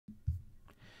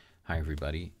Hi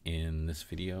everybody. In this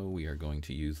video we are going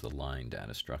to use the line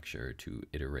data structure to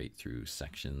iterate through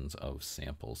sections of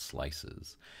sample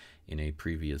slices. In a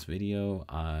previous video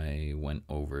I went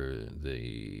over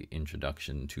the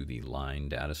introduction to the line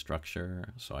data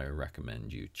structure, so I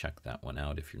recommend you check that one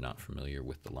out if you're not familiar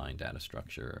with the line data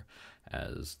structure,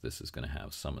 as this is going to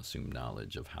have some assumed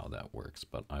knowledge of how that works,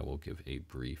 but I will give a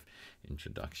brief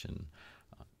introduction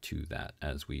to that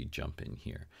as we jump in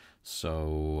here.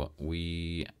 So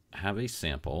we have a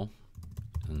sample,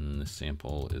 and the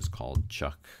sample is called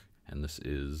Chuck, and this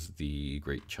is the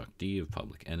great Chuck D of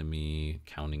Public Enemy,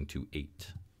 counting to 8.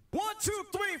 1, 2,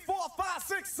 3, 4, 5,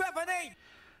 6, 7, 8.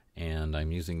 And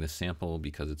I'm using this sample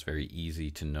because it's very easy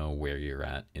to know where you're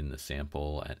at in the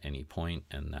sample at any point,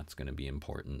 and that's going to be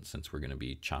important since we're going to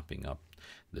be chopping up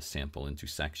the sample into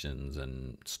sections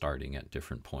and starting at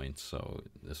different points. So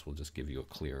this will just give you a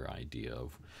clearer idea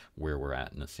of where we're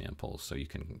at in the sample so you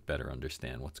can better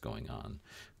understand what's going on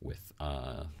with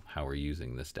how we're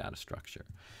using this data structure.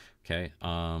 Okay,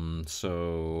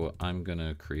 so I'm going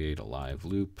to create a live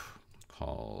loop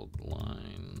called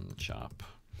line chop.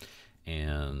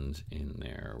 And in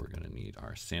there we're going to need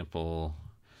our sample,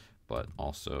 but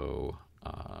also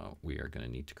we are going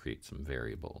to need to create some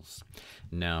variables.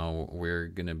 Now we're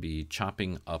going to be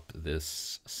chopping up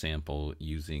this sample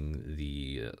using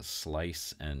the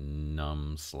slice and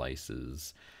num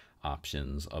slices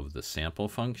options of the sample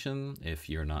function. If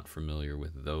you're not familiar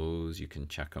with those, you can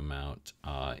check them out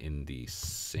in the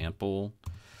sample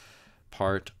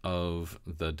part of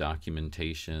the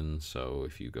documentation. So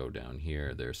if you go down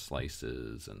here, there's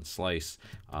slices and slice.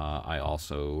 I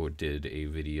also did a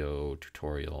video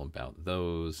tutorial about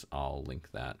those. I'll link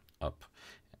that up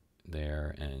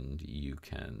there and you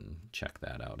can check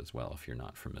that out as well if you're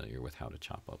not familiar with how to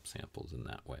chop up samples in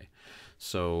that way.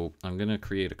 So I'm going to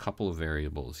create a couple of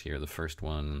variables here. The first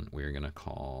one we're going to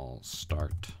call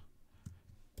start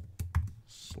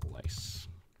slice,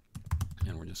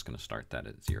 and we're just going to start that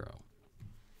at 0.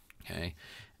 Okay,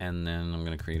 and then I'm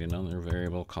going to create another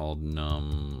variable called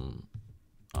num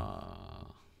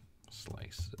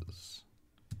slices,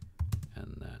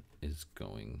 and that is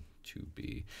going to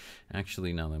be,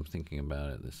 actually now that I'm thinking about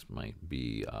it, this might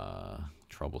be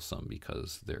troublesome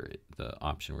because the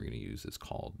option we're going to use is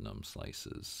called num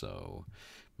slices, so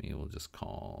maybe we'll just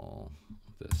call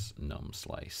this num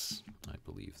slice. I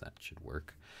believe that should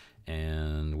work,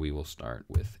 and we will start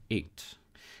with 8.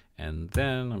 And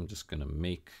then I'm just going to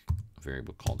make a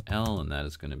variable called L, and that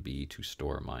is going to be to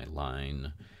store my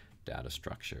line data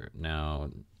structure.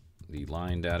 Now, the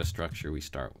line data structure, we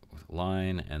start with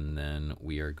line, and then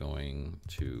we are going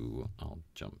to, I'll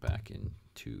jump back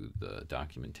into the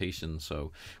documentation.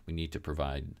 So we need to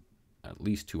provide at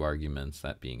least 2 arguments,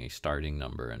 that being a starting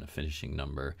number and a finishing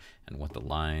number. And what the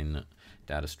line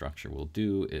data structure will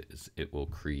do is it will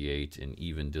create an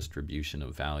even distribution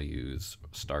of values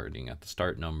starting at the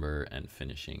start number and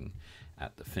finishing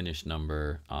at the finish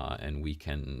number, and we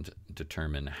can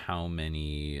determine how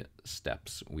many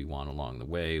steps we want along the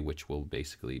way, which will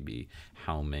basically be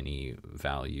how many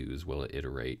values will it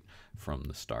iterate from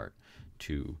the start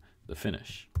to the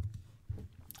finish.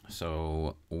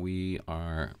 So we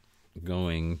are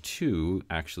going to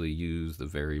actually use the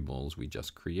variables we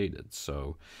just created.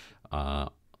 So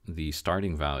the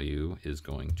starting value is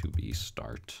going to be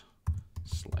start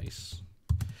slice,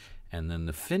 and then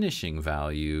the finishing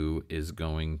value is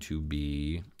going to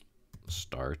be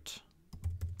start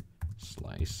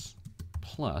slice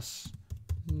plus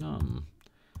num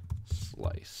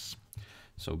slice.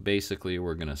 So basically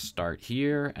we're going to start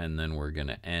here and then we're going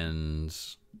to end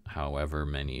however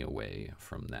many away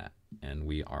from that. And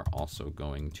we are also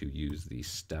going to use the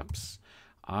steps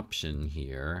option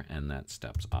here, and that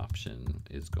steps option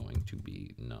is going to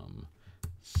be num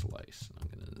slice. I'm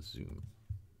going to zoom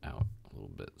out a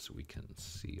little bit so we can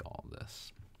see all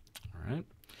this. All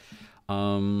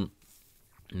right.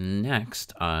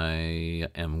 Next, I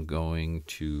am going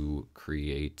to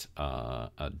create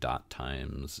a dot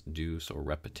times do, so a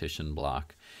repetition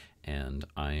block, and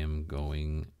I am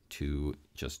going to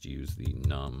just use the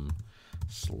num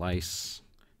slice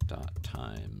dot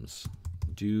times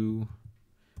do,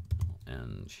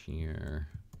 and here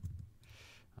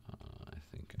I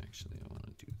think actually I want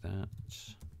to do that.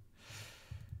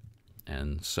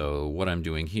 And so what I'm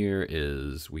doing here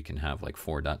is we can have like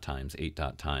 4 dot times, 8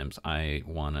 dot times. I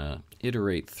want to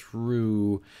iterate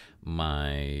through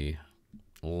my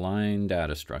line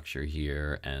data structure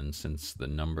here, and since the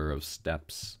number of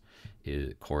steps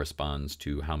it corresponds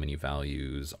to how many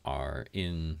values are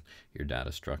in your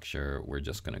data structure. We're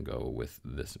just going to go with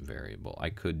this variable. I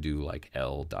could do like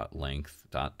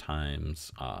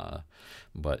l.length.times,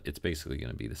 but it's basically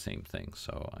going to be the same thing,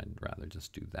 so I'd rather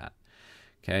just do that.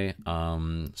 Okay,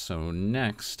 so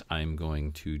next I'm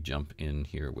going to jump in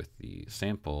here with the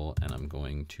sample, and I'm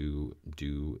going to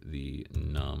do the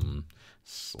num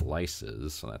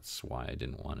slices. So that's why I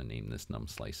didn't want to name this num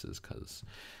slices, because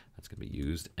that's going to be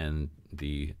used. And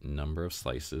the number of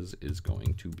slices is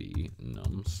going to be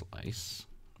num slice.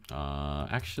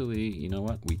 Actually, you know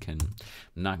what? I'm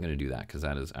not going to do that because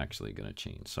that is actually going to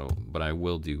change. So, but I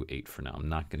will do 8 for now. I'm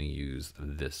not going to use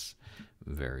this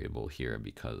variable here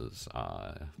because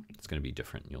it's going to be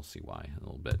different. You'll see why in a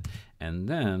little bit. And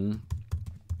then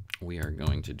we are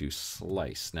going to do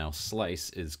slice. Now slice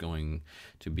is going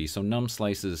to be, so num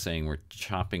slice is saying we're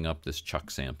chopping up this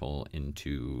chuck sample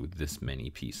into this many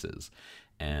pieces.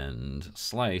 And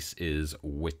slice is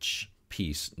which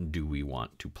piece do we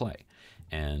want to play.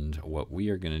 And what we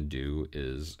are going to do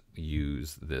is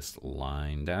use this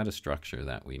line data structure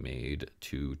that we made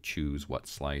to choose what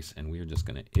slice, and we are just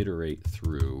going to iterate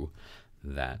through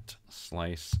that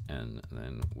slice, and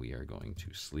then we are going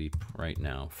to sleep right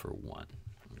now for 1.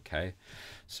 Okay,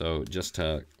 so just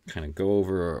to kind of go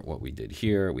over what we did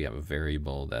here, we have a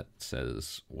variable that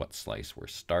says what slice we're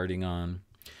starting on.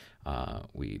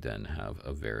 We then have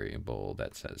a variable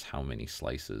that says how many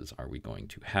slices are we going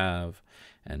to have,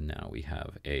 and now we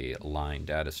have a line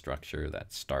data structure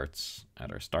that starts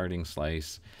at our starting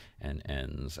slice and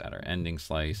ends at our ending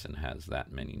slice and has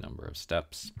that many number of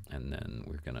steps, and then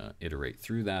we're going to iterate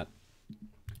through that,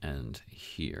 and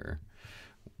here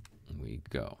we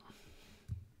go.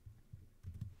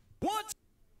 1,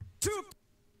 2,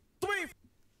 3,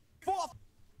 4,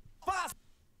 5,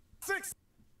 6,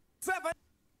 7,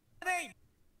 8.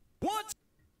 1,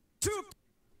 2,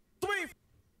 3,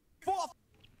 4,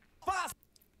 5,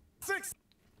 6,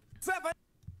 7,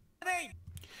 8.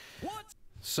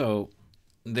 So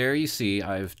there you see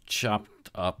I've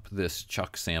chopped up this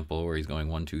chuck sample where he's going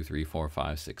 1, 2, 3, 4,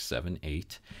 5, 6, 7,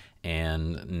 8.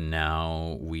 And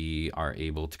now we are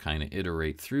able to kind of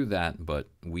iterate through that, but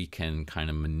we can kind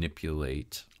of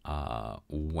manipulate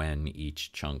when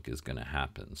each chunk is going to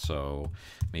happen. So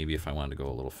maybe if I wanted to go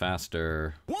a little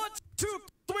faster. 1, 2,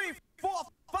 3, 4,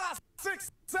 5,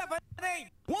 6, 7, 8.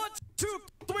 1, 2,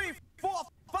 3, 4,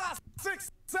 5,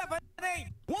 6, 7, 8.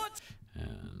 1.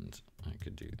 And I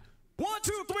could do 1,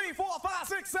 2, 3, 4, 5,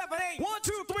 6, 7, 8. 1,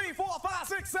 2, 3, 4, 5,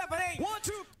 6, 7, 8. 1,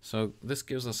 2. So this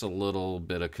gives us a little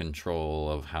bit of control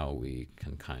of how we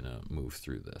can kind of move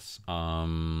through this.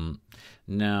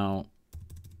 Now,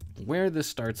 where this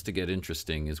starts to get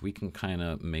interesting is we can kind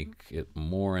of make it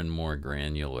more and more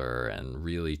granular and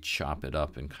really chop it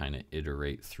up and kind of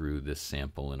iterate through this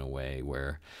sample in a way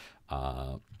where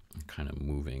kind of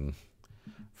moving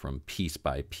from piece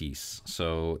by piece.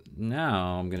 So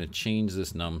now I'm going to change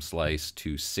this num slice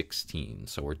to 16.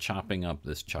 So we're chopping up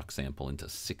this chuck sample into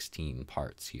 16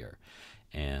 parts here.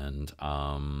 And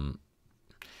I'm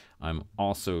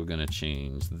also going to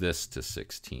change this to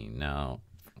 16. Now,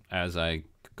 as I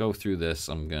go through this,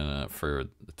 I'm going to, for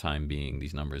the time being,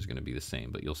 these numbers are going to be the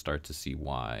same, but you'll start to see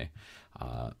why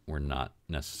we're not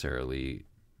necessarily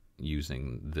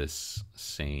using this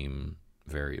same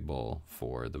variable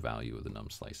for the value of the num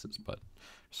slices. But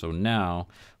so now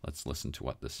let's listen to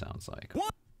what this sounds like. 1,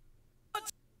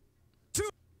 2,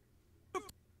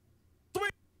 3,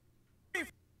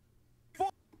 4,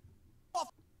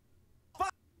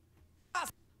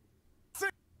 5,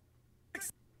 6,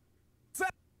 7,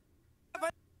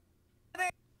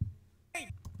 8.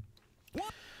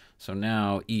 So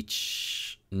now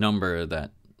each number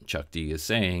that Chuck D is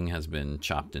saying has been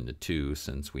chopped into 2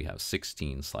 since we have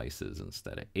 16 slices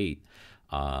instead of 8.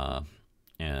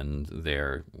 And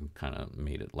there we kind of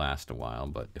made it last a while,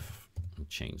 but if we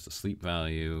change the sleep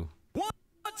value. 1,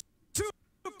 2,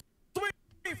 3,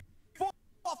 4,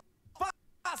 5,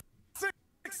 6,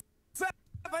 7,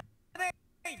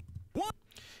 8. 1.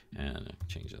 And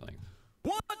change it like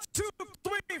 1, 2,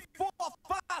 3, 4,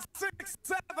 5, 6,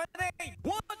 7, 8.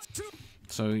 1, 2.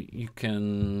 So you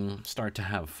can start to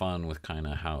have fun with kind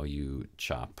of how you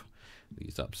chop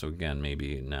these up. So again,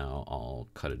 maybe now I'll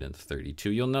cut it into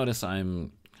 32. You'll notice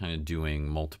I'm kind of doing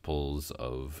multiples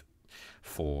of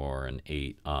 4 and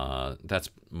 8. That's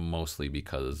mostly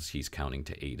because he's counting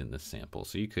to 8 in this sample.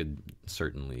 So you could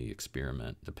certainly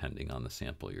experiment depending on the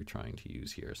sample you're trying to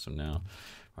use here. So now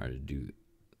I to do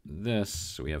this.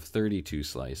 So we have 32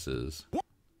 slices.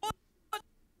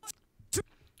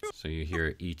 So you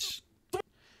hear each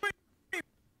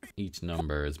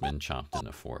number has been chopped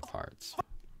into 4 parts.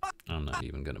 I'm not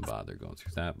even going to bother going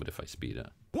through that, but if I speed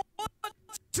up. 1,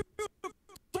 2,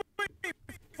 3,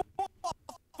 4,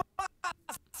 5,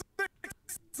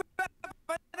 6, 7,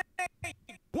 8.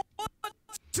 1,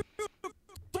 2,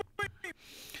 3.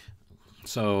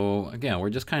 So again, we're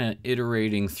just kind of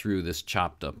iterating through this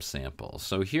chopped up sample.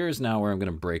 So here's now where I'm going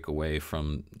to break away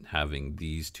from having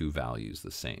these two values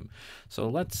the same. So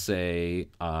let's say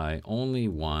I only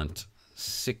want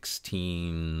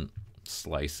 16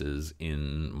 slices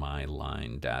in my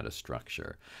line data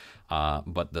structure.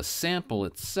 But the sample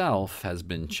itself has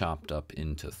been chopped up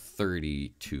into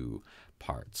 32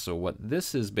 parts. So what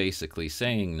this is basically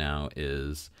saying now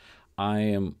is I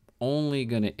am only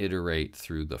going to iterate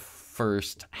through the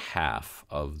first half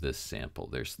of this sample.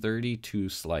 There's 32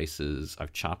 slices.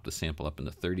 I've chopped the sample up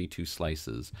into 32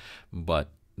 slices,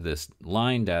 but this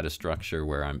line data structure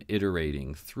where I'm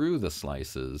iterating through the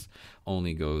slices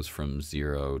only goes from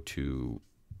 0 to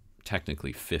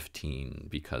technically 15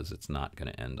 because it's not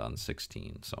going to end on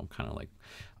 16. So I'm kind of like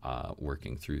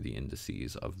working through the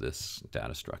indices of this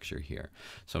data structure here.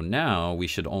 So now we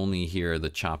should only hear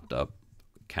the chopped up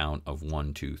count of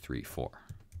 1, 2, 3, 4.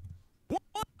 1,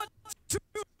 2,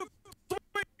 3,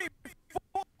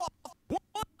 4. 1,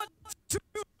 2,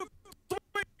 3,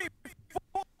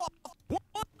 4. 1,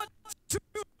 2,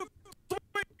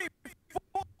 3,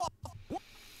 4.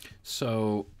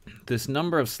 So this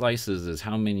number of slices is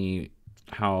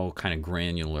how kind of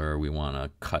granular we want to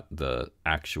cut the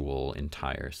actual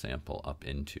entire sample up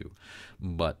into.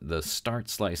 But the start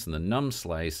slice and the num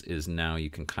slice is now you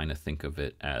can kind of think of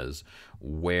it as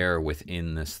where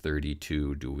within this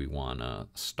 32 do we want to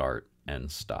start and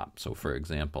stop. So for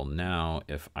example, now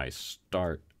if I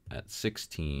start at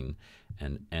 16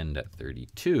 and end at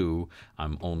 32,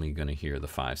 I'm only going to hear the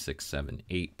 5, 6, 7,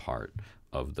 8 part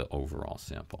of the overall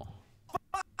sample.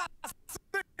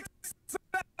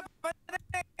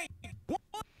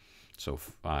 So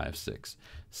 5, 6,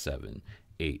 7,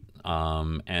 8.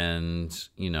 And,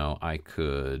 you know, I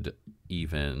could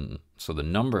even, so the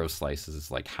number of slices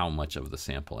is like how much of the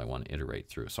sample I want to iterate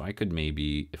through. So I could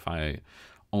maybe, if I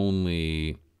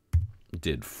only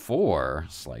did 4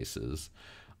 slices,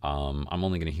 I'm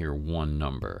only going to hear one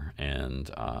number. And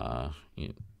you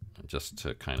know, just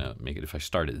to kind of make it, if I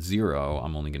start at 0,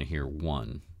 I'm only going to hear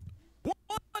 1.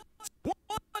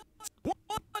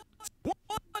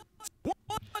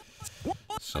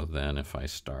 So then if I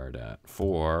start at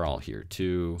 4, I'll hear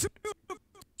 2.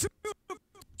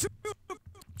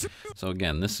 So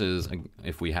again, this is,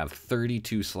 if we have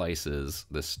 32 slices,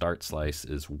 the start slice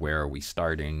is where are we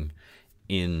starting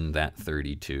in that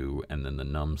 32, and then the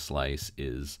num slice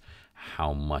is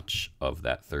how much of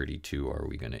that 32 are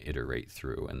we going to iterate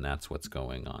through, and that's what's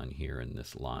going on here in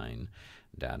this line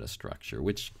data structure,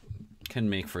 which can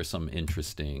make for some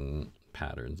interesting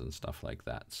patterns and stuff like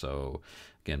that. So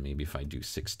again, maybe if I do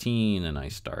 16 and I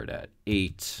start at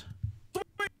 8,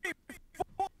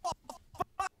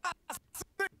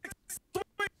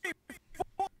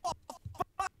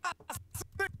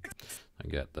 I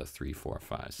get the 3, 4,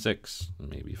 5, 6, and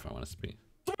maybe if I want to speed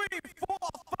 3, 4,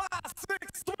 5,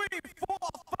 6, 3, 4,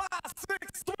 5,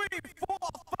 6, 3, 4,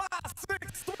 5,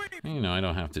 6, 3. You know, I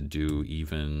don't have to do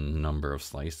even number of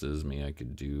slices. Maybe I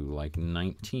could do like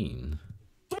 19.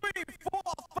 3, 4,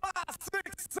 5,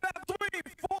 6, 7, 3,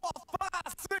 4,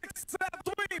 5, 6, 7,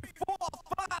 3, 4,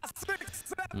 5, 6,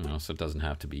 7. You know, so it doesn't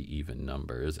have to be even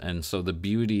numbers. And so the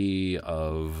beauty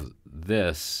of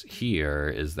this here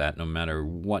is that no matter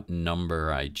what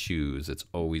number I choose, it's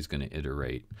always going to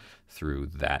iterate through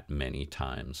that many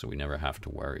times. So we never have to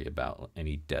worry about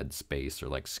any dead space or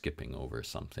like skipping over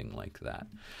something like that.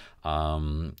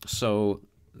 So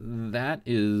that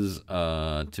is,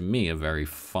 to me, a very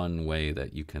fun way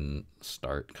that you can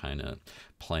start kind of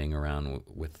playing around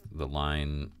with the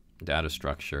line data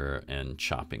structure and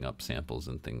chopping up samples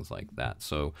and things like that.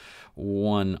 So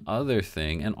one other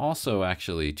thing, and also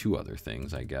actually 2 other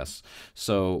things, I guess.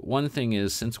 So one thing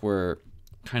is, since we're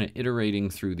kind of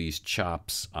iterating through these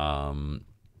chops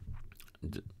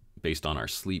based on our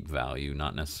sleep value,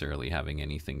 not necessarily having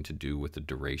anything to do with the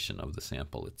duration of the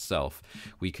sample itself,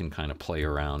 we can kind of play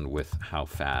around with how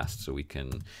fast. So we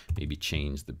can maybe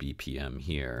change the BPM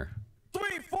here.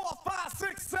 3, 4, 5,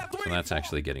 6, 7, 3, so that's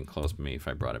actually getting close. Maybe if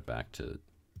I brought it back to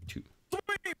 2. 3,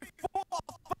 4,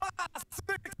 5,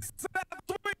 6, 7,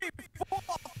 3, 4,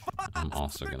 5. I'm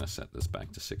also going to set this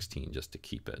back to 16 just to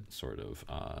keep it sort of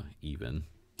even.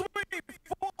 3,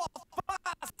 4, 5,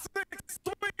 6,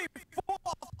 3, 4,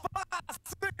 5,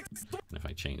 6, 3. And if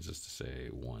I change this to say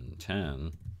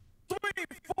 110, 3,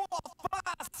 4,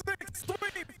 5, 6, 3,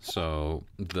 4. so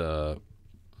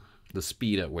the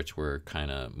speed at which we're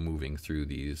kind of moving through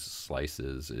these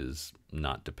slices is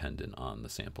not dependent on the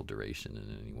sample duration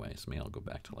in any way. So maybe I'll go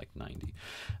back to like 90.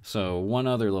 So one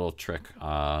other little trick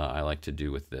I like to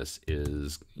do with this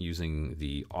is using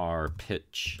the R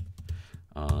pitch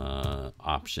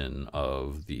option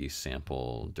of the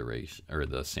sample duration, or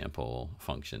the sample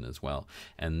function as well.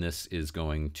 And this is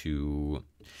going to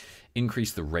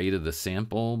increase the rate of the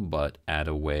sample, but at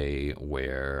a way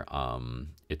where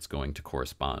it's going to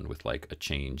correspond with like a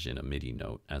change in a MIDI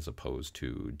note, as opposed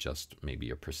to just maybe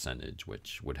a percentage,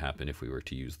 which would happen if we were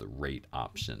to use the rate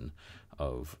option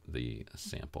of the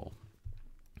sample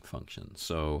function.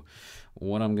 So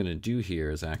what I'm going to do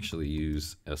here is actually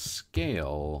use a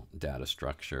scale data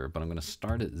structure, but I'm going to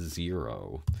start at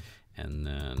 0, and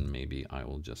then maybe I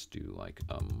will just do like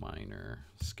a minor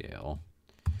scale.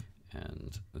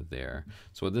 And there.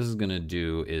 So what this is going to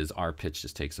do is our pitch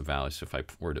just takes a value. So if I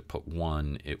were to put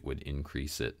 1, it would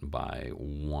increase it by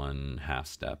 1 half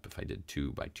step. If I did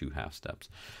 2, by 2 half steps.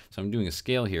 So I'm doing a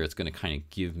scale here. It's going to kind of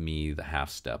give me the half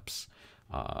steps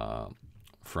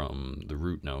from the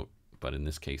root note. But in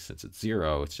this case, since it's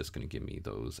 0, it's just going to give me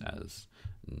those as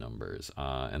numbers.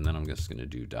 And then I'm just going to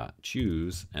do dot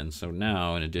choose. And so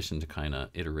now, in addition to kind of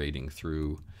iterating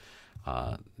through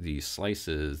these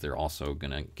slices, they're also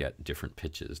going to get different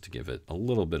pitches to give it a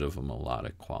little bit of a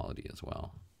melodic quality as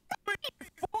well.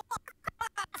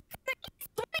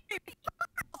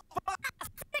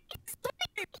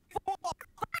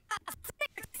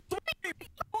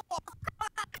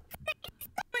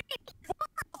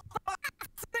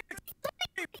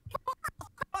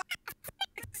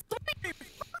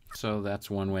 So that's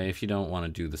one way. If you don't want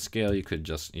to do the scale, you could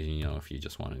just, you know, if you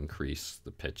just want to increase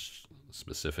the pitch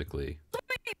specifically.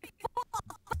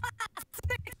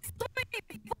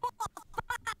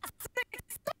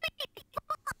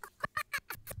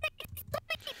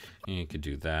 And you could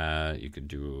do that. You could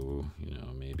do, you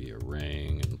know, maybe a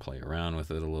ring and play around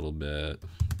with it a little bit.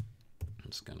 I'm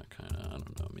just gonna kind of, I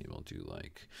don't know, maybe I'll do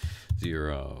like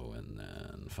 0 and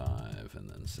then 5 and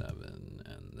then 7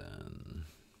 and then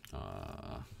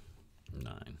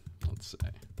 9, let's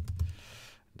say.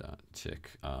 Dot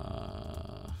tick.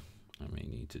 I may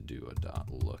need to do a dot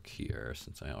look here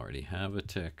since I already have a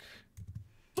tick.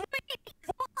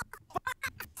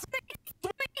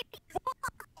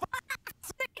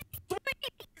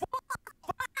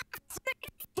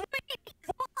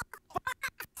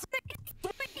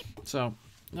 So,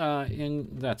 and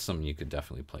that's something you could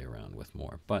definitely play around with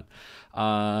more. But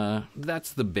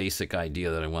that's the basic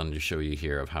idea that I wanted to show you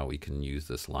here of how we can use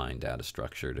this line data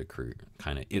structure to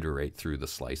kind of iterate through the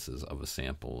slices of a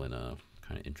sample in a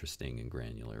kind of interesting and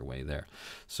granular way there.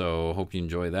 So hope you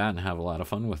enjoy that and have a lot of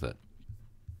fun with it.